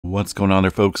What's going on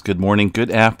there, folks? Good morning,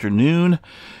 good afternoon,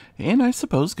 and I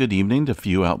suppose good evening to a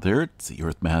few out there. It's the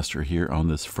Earthmaster here on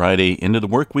this Friday, end of the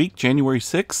work week, January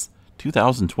 6th,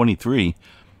 2023.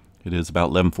 It is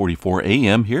about 11:44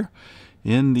 a.m. here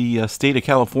in the state of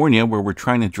California, where we're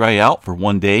trying to dry out for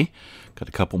one day. Got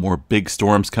a couple more big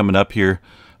storms coming up here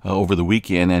over the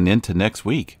weekend and into next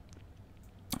week.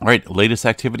 All right, latest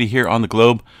activity here on the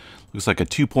globe. Looks like a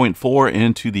 2.4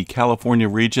 into the California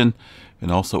region and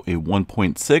also a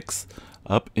 1.6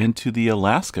 up into the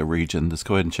Alaska region. Let's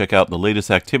go ahead and check out the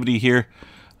latest activity here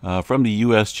from the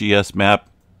USGS map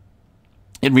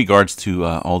in regards to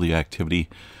all the activity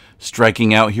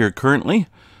striking out here currently.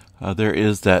 There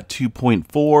is that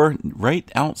 2.4 right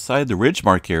outside the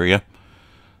Ridgemark area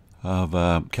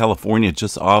of California,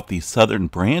 just off the southern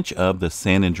branch of the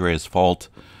San Andreas Fault.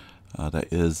 That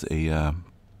is a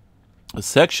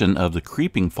section of the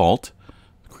creeping fault,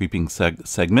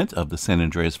 segment of the San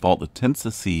Andreas Fault that tends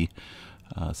to see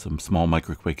some small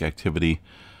microquake activity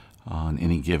on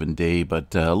any given day,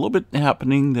 but a little bit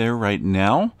happening there right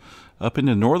now. Up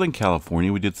into Northern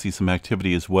California, we did see some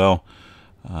activity as well.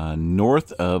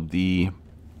 North of the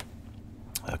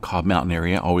Cobb Mountain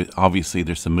area, obviously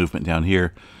there's some movement down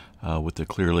here with the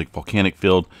Clear Lake volcanic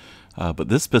field. But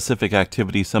this specific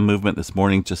activity, some movement this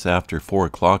morning just after 4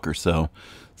 o'clock or so,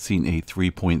 seen a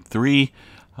 3.3.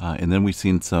 And then we've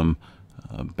seen some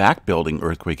back-building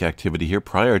earthquake activity here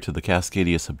prior to the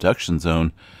Cascadia subduction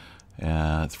zone,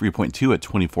 3.2 at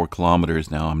 24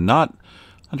 kilometers. Now, I'm not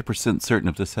 100% certain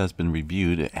if this has been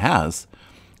reviewed. It has,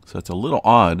 so it's a little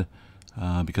odd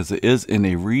because it is in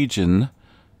a region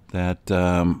that,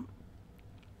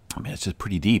 it's just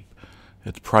pretty deep.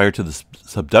 It's prior to the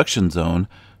subduction zone,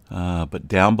 but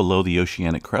down below the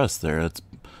oceanic crust there. It's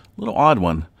a little odd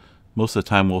one. Most of the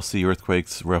time we'll see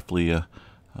earthquakes roughly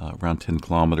around 10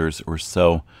 kilometers or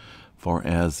so, far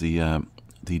as the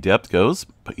depth goes.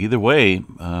 But either way,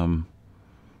 a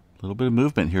little bit of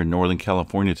movement here in Northern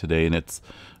California today, and it's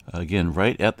again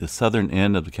right at the southern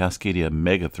end of the Cascadia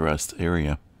megathrust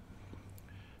area.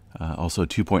 Also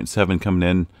 2.7 coming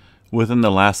in within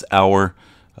the last hour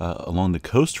along the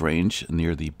Coast Range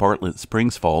near the Bartlett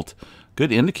Springs Fault.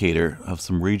 Good indicator of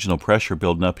some regional pressure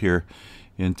building up here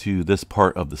into this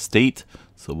part of the state,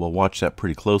 so we'll watch that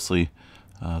pretty closely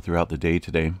throughout the day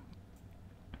today.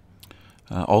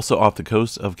 Also off the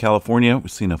coast of California, we've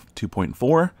seen a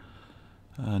 2.4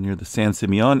 near the San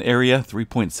Simeon area,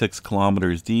 3.6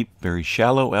 kilometers deep, very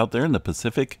shallow out there in the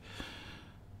Pacific.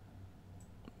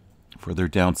 Further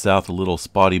down south, a little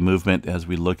spotty movement as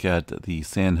we look at the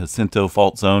San Jacinto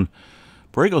fault zone.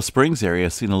 Borrego Springs area,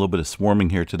 seen a little bit of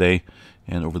swarming here today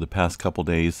and over the past couple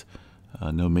days.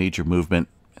 No major movement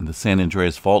in the San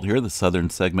Andreas Fault here. The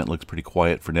southern segment looks pretty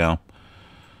quiet for now.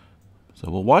 So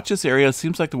we'll watch this area.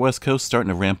 Seems like the West Coast starting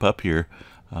to ramp up here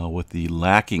with the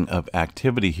lacking of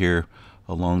activity here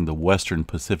along the western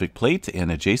Pacific plate and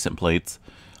adjacent plates,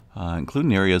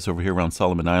 including areas over here around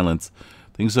Solomon Islands.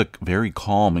 Things look very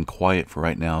calm and quiet for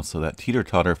right now, so that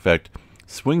teeter-totter effect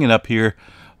swinging up here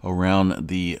around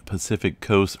the Pacific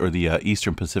coast, or the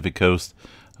eastern Pacific coast,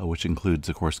 which includes,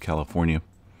 of course, California.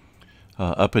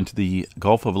 Up into the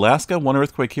Gulf of Alaska, one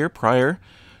earthquake here prior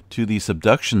to the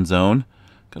subduction zone.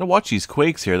 Got to watch these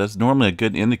quakes here. That's normally a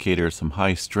good indicator of some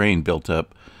high strain built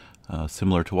up,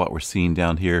 similar to what we're seeing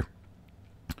down here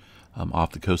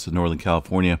off the coast of Northern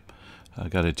California.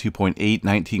 Got a 2.8,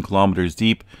 19 kilometers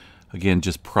deep, again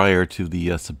just prior to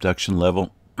the subduction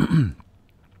level.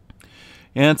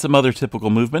 And some other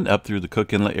typical movement up through the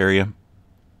Cook Inlet area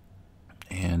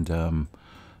and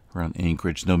around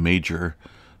Anchorage. No major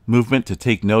movement to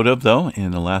take note of, though,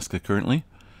 in Alaska currently.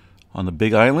 On the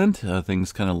Big Island,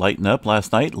 things kind of lighten up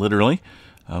last night, literally,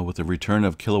 with the return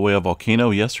of Kīlauea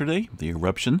Volcano yesterday. The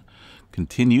eruption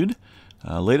continued.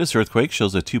 Latest earthquake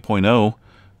shows a 2.0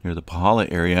 near the Pahala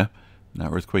area.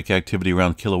 Now, earthquake activity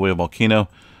around Kīlauea Volcano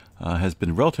has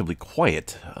been relatively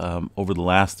quiet over the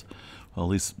last, well, at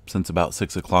least since about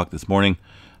 6 o'clock this morning,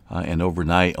 and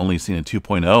overnight only seen a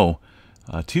 2.0,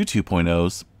 two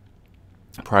 2.0s.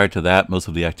 Prior to that, most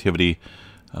of the activity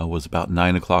was about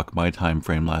 9 o'clock my time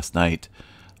frame last night.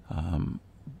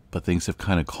 But things have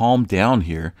kind of calmed down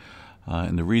here.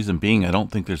 And the reason being, I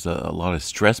don't think there's a lot of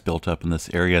stress built up in this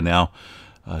area now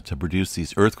to produce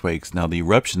these earthquakes. Now, the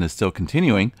eruption is still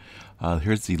continuing.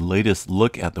 Here's the latest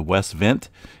look at the west vent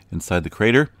inside the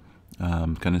crater.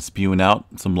 Kind of spewing out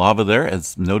some lava there,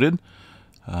 as noted.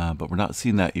 But we're not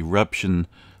seeing that eruption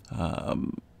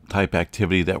type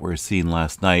activity that we were seeing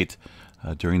last night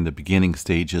during the beginning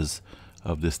stages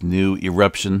of this new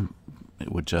eruption,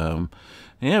 which it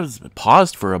was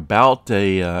paused for about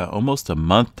almost a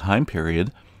month time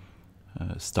period.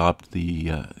 stopped.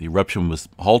 The eruption was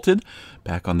halted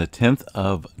back on the 10th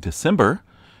of December,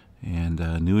 and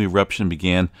a new eruption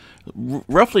began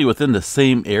roughly within the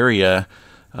same area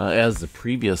as the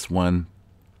previous one.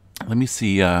 Let me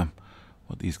see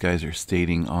what these guys are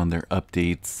stating on their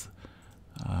updates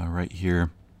right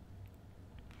here.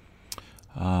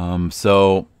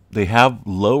 So they have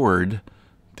lowered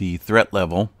the threat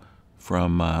level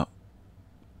from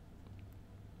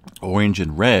orange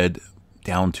and red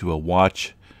down to a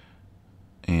watch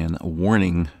and a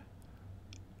warning.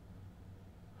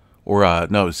 Or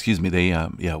no, excuse me, they yeah,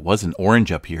 it wasn't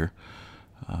orange up here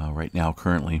right now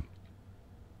currently.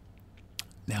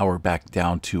 Now we're back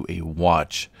down to a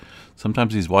watch.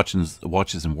 Sometimes these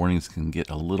watches and warnings can get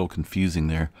a little confusing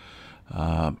there.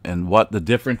 And what the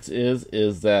difference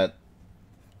is that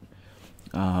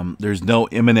there's no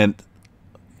imminent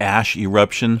ash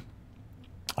eruption,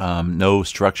 no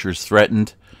structures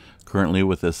threatened currently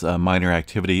with this minor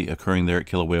activity occurring there at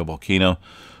Kīlauea Volcano.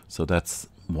 So that's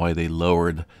why they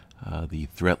lowered the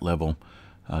threat level.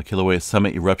 Kilauea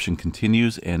summit eruption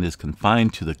continues and is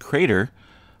confined to the crater,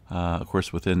 of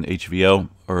course, within HVO,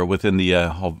 or within the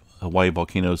Hawaii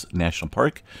Volcanoes National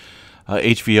Park.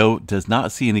 HVO does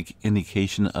not see any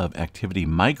indication of activity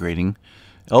migrating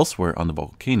elsewhere on the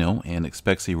volcano and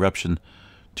expects the eruption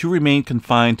to remain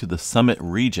confined to the summit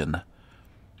region.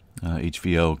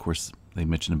 HVO, of course, they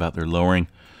mentioned about their lowering.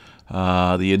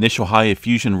 The initial high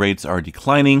effusion rates are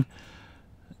declining,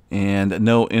 and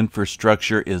no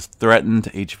infrastructure is threatened.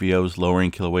 HVO is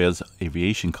lowering Kilauea's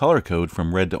aviation color code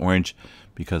from red to orange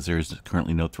because there is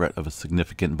currently no threat of a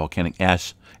significant volcanic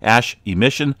ash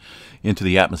emission into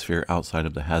the atmosphere outside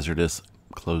of the hazardous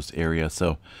closed area.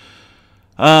 So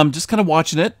just kind of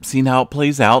watching it, seeing how it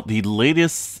plays out. The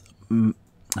latest,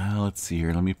 let's see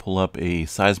here, let me pull up a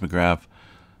seismograph.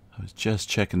 I was just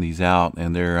checking these out,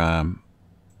 and their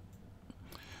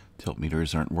tilt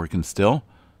meters aren't working still.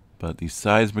 But these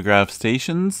seismograph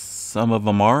stations, some of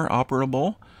them are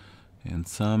operable, and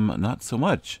some not so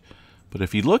much. But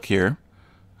if you look here,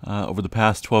 over the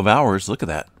past 12 hours, look at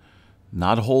that.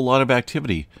 Not a whole lot of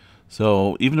activity.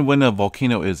 So even when a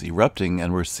volcano is erupting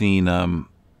and we're seeing the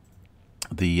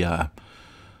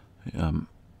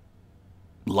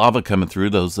lava coming through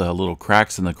those little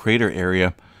cracks in the crater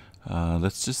area,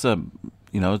 that's just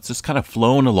it's just kind of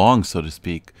flowing along, so to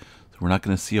speak. So we're not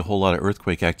going to see a whole lot of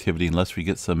earthquake activity unless we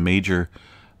get some major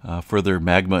further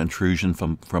magma intrusion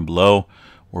from below,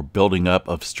 or building up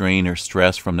of strain or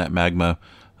stress from that magma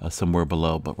somewhere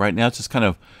below. But right now it's just kind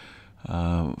of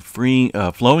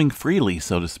flowing freely,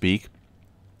 so to speak.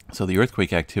 So the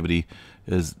earthquake activity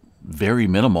is very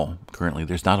minimal currently.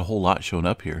 There's not a whole lot showing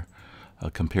up here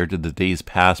compared to the days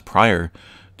past prior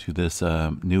to this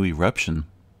new eruption.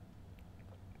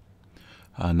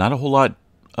 Not a whole lot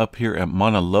up here at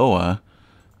Mauna Loa.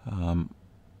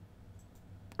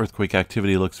 Earthquake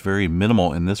activity looks very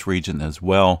minimal in this region as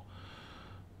well.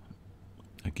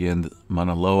 Again,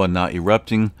 Mauna Loa not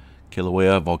erupting.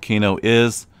 Kilauea volcano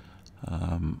is.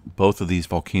 Both of these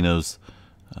volcanoes,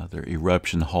 their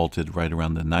eruption halted right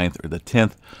around the 9th or the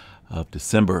 10th of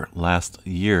December last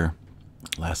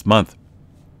month.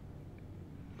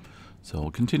 So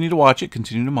we'll continue to watch it,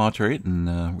 continue to monitor it,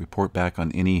 and report back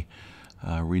on any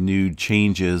renewed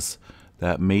changes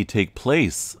that may take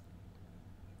place.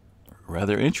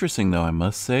 Rather interesting, though, I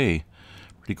must say.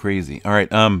 Pretty crazy. All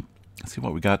right, let's see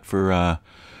what we got for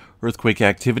earthquake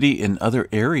activity in other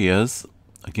areas.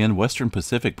 Again, Western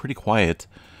Pacific, pretty quiet.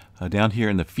 Down here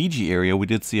in the Fiji area, we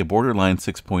did see a borderline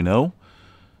 6.0,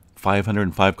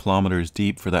 505 kilometers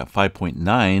deep for that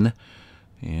 5.9,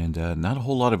 and not a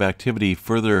whole lot of activity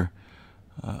further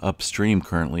upstream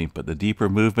currently, but the deeper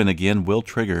movement again will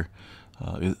trigger.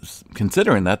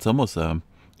 Considering that's almost a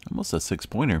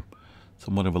 6-pointer,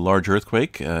 somewhat of a large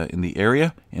earthquake in the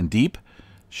area and deep.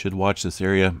 Should watch this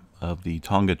area of the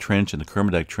Tonga Trench and the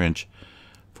Kermadec Trench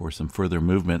for some further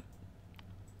movement.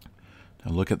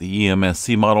 Now look at the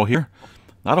EMSC model here.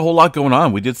 Not a whole lot going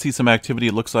on. We did see some activity,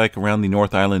 it looks like, around the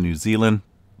North Island, New Zealand.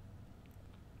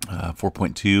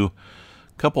 4.2.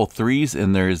 Couple threes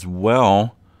in there as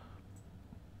well.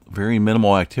 Very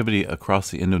minimal activity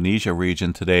across the Indonesia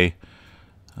region today.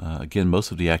 Again,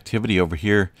 most of the activity over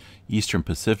here, Eastern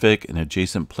Pacific, an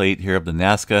adjacent plate here of the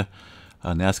Nazca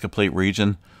plate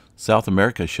region. South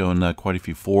America showing quite a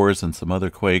few fours and some other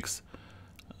quakes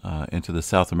into the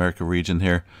South America region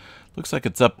here. Looks like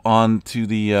it's up on to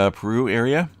the Peru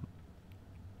area.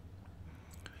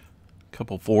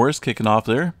 Couple fours kicking off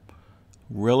there.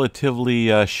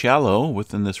 Relatively shallow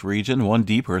within this region. One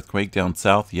deep earthquake down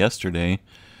south yesterday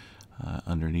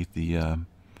underneath the...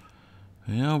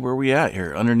 where are we at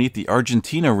here? Underneath the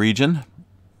Argentina region.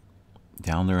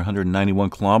 down there 191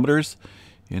 kilometers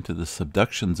into the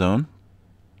subduction zone.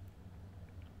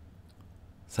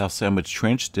 South Sandwich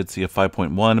Trench did see a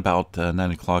 5.1 about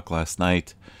 9 o'clock last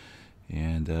night,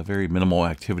 and very minimal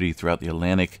activity throughout the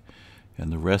Atlantic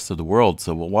and the rest of the world.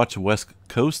 So we'll watch the West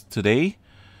Coast today.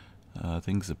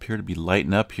 Things appear to be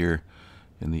lighting up here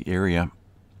in the area.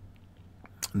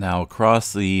 Now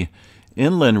across the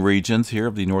inland regions here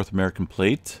of the North American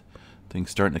plate, things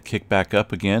starting to kick back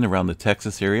up again around the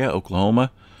Texas area,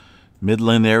 Oklahoma,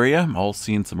 Midland area, all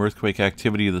seeing some earthquake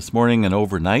activity this morning and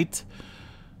overnight.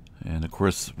 And of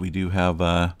course we do have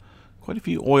quite a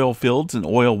few oil fields and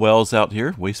oil wells out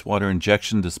here, wastewater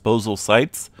injection disposal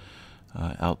sites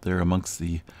out there amongst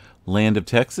the land of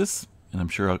Texas, and I'm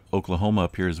sure Oklahoma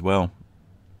up here as well.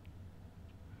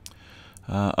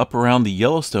 Up around the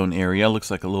Yellowstone area,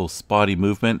 looks like a little spotty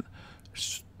movement,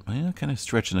 kind of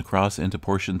stretching across into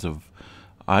portions of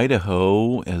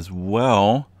Idaho as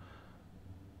well.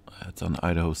 That's on the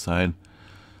Idaho side.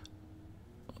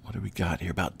 What do we got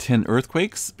here? About 10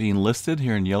 earthquakes being listed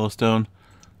here in Yellowstone.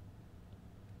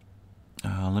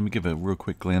 Let me give a real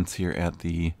quick glance here at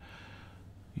the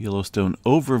Yellowstone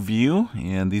overview,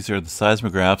 and these are the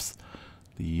seismographs.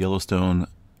 The Yellowstone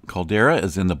caldera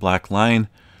is in the black line,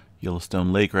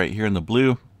 Yellowstone Lake right here in the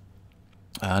blue.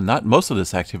 Not most of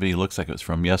this activity looks like it was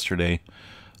from yesterday,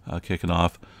 kicking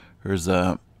off. There's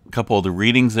a couple of the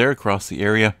readings there across the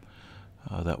area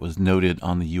that was noted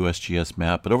on the USGS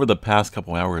map, but over the past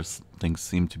couple hours things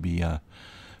seem to be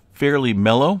fairly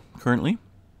mellow currently.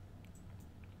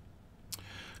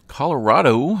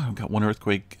 Colorado, I've got one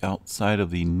earthquake outside of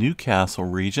the Newcastle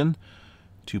region,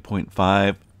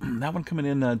 2.5. That one coming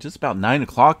in just about 9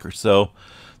 o'clock or so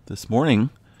this morning,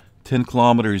 10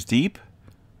 kilometers deep.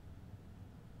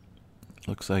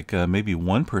 Looks like maybe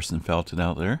one person felt it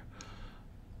out there.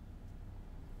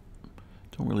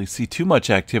 Don't really see too much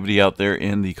activity out there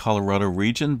in the Colorado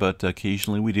region, but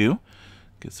occasionally we do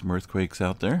get some earthquakes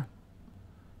out there.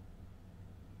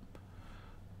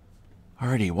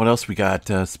 Alrighty, what else we got?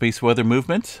 Space weather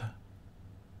movement.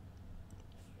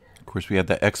 Of course, we had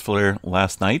that X flare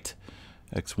last night.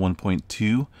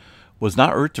 X1.2 was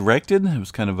not Earth directed. It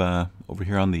was kind of over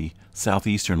here on the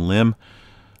southeastern limb,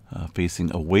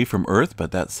 facing away from Earth.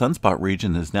 But that sunspot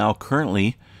region is now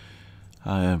currently,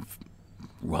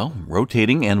 well,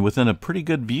 rotating and within a pretty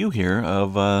good view here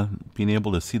of being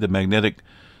able to see the magnetic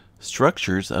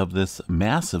structures of this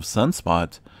massive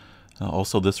sunspot.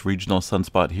 Also, this regional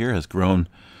sunspot here has grown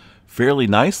fairly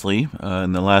nicely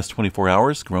in the last 24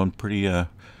 hours, grown pretty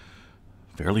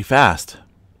fairly fast.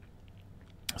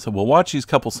 So we'll watch these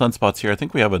couple sunspots here. I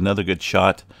think we have another good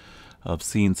shot of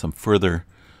seeing some further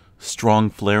strong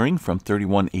flaring from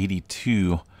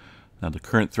 3182. Now the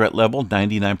current threat level,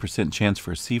 99% chance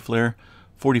for a C flare,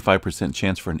 45%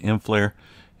 chance for an M flare,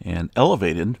 and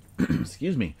elevated,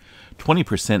 excuse me,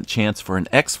 20% chance for an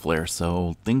X flare.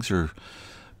 So things are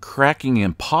cracking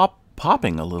and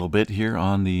popping a little bit here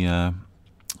on the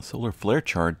solar flare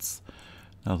charts.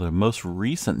 Now the most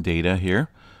recent data here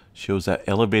shows that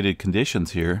elevated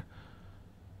conditions here,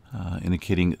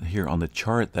 indicating here on the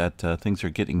chart that things are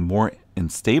getting more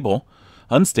unstable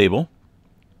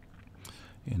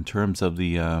in terms of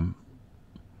the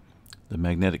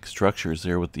magnetic structures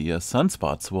there with the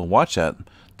sunspots. So we'll watch that.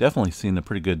 Definitely seeing a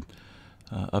pretty good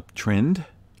uptrend.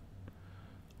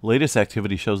 Latest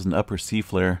activity shows an upper C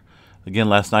flare. Again,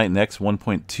 last night, X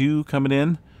 1.2 coming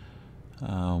in.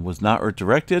 Was not Earth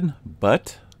directed,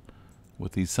 but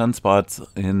with these sunspots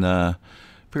in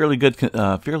fairly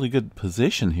good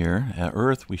position here at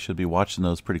Earth, we should be watching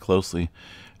those pretty closely.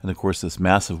 And of course, this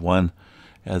massive one,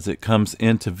 as it comes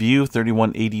into view,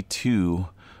 3182.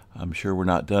 I'm sure we're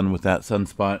not done with that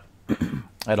sunspot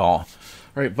at all.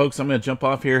 All right, folks, I'm going to jump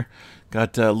off here.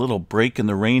 Got a little break in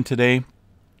the rain today.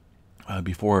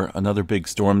 Before another big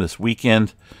storm this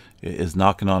weekend is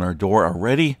knocking on our door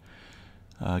already.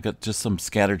 Got just some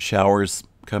scattered showers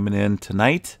coming in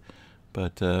tonight,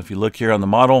 but if you look here on the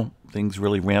model, things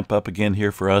really ramp up again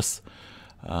here for us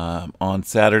on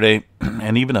Saturday,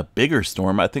 and even a bigger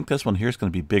storm. I think this one here is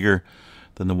going to be bigger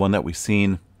than the one that we've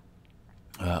seen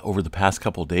over the past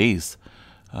couple days.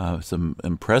 Some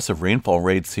impressive rainfall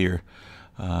rates here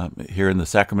in the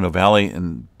Sacramento Valley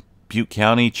and Butte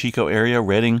County, Chico area,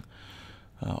 Redding.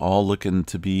 All looking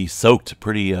to be soaked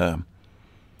pretty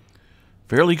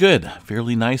fairly good,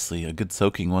 fairly nicely. A good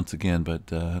soaking once again, but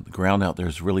the ground out there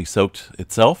is really soaked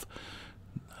itself.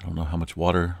 I don't know how much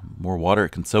more water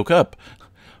it can soak up,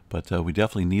 but we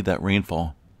definitely need that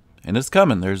rainfall. And it's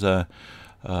coming. There's a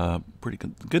pretty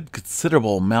good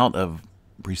considerable amount of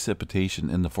precipitation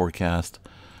in the forecast.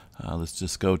 Let's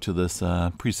just go to this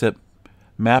precip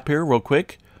map here real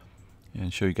quick.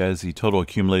 and show you guys the total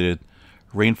accumulated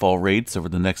rainfall rates over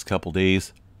the next couple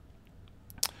days.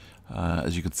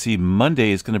 As you can see,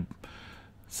 Monday is going to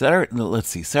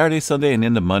Saturday, Sunday, and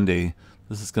into Monday.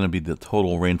 This is going to be the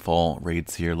total rainfall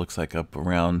rates here. Looks like up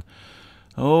around,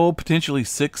 potentially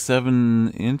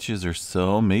 6-7 inches or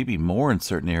so, maybe more in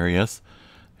certain areas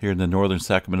here in the northern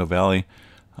Sacramento Valley.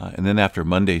 And then after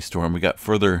Monday's storm, we got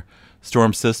further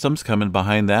storm systems coming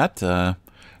behind that.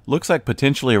 Looks like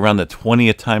potentially around the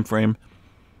 20th time frame,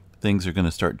 things are going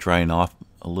to start drying out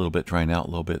a little bit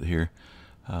here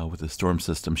with the storm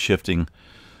system shifting.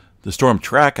 The storm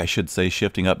track, I should say,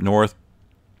 shifting up north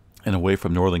and away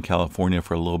from Northern California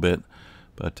for a little bit.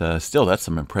 But still, that's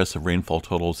some impressive rainfall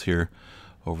totals here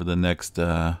over the next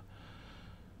 10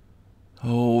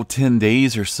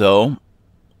 days or so.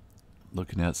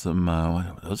 Looking at some,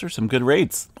 those are some good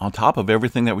rates on top of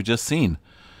everything that we just seen.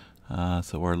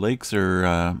 So our lakes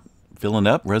are filling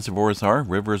up, reservoirs are,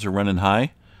 rivers are running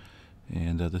high,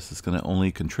 and this is going to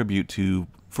only contribute to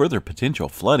further potential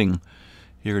flooding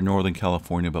here in Northern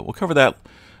California. But we'll cover that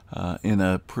in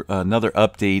another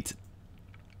update.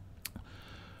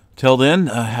 Till then,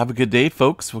 have a good day,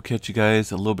 folks. We'll catch you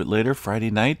guys a little bit later.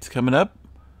 Friday night coming up.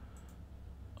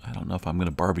 I don't know if I'm going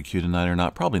to barbecue tonight or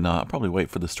not. Probably not. I'll probably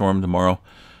wait for the storm tomorrow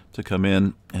to come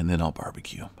in, and then I'll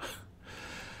barbecue.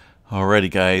 Alrighty,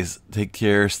 guys. Take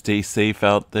care. Stay safe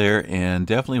out there, and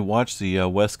definitely watch the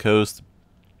West Coast,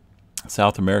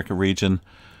 South America region.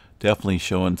 Definitely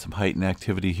showing some heightened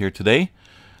activity here today,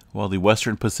 while the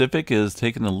Western Pacific is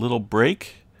taking a little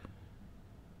break.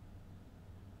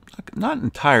 Not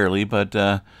entirely, but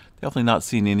definitely not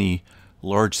seeing any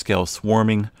large-scale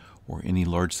swarming or any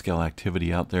large-scale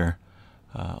activity out there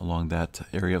along that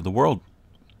area of the world.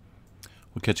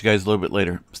 We'll catch you guys a little bit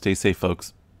later. Stay safe,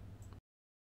 folks.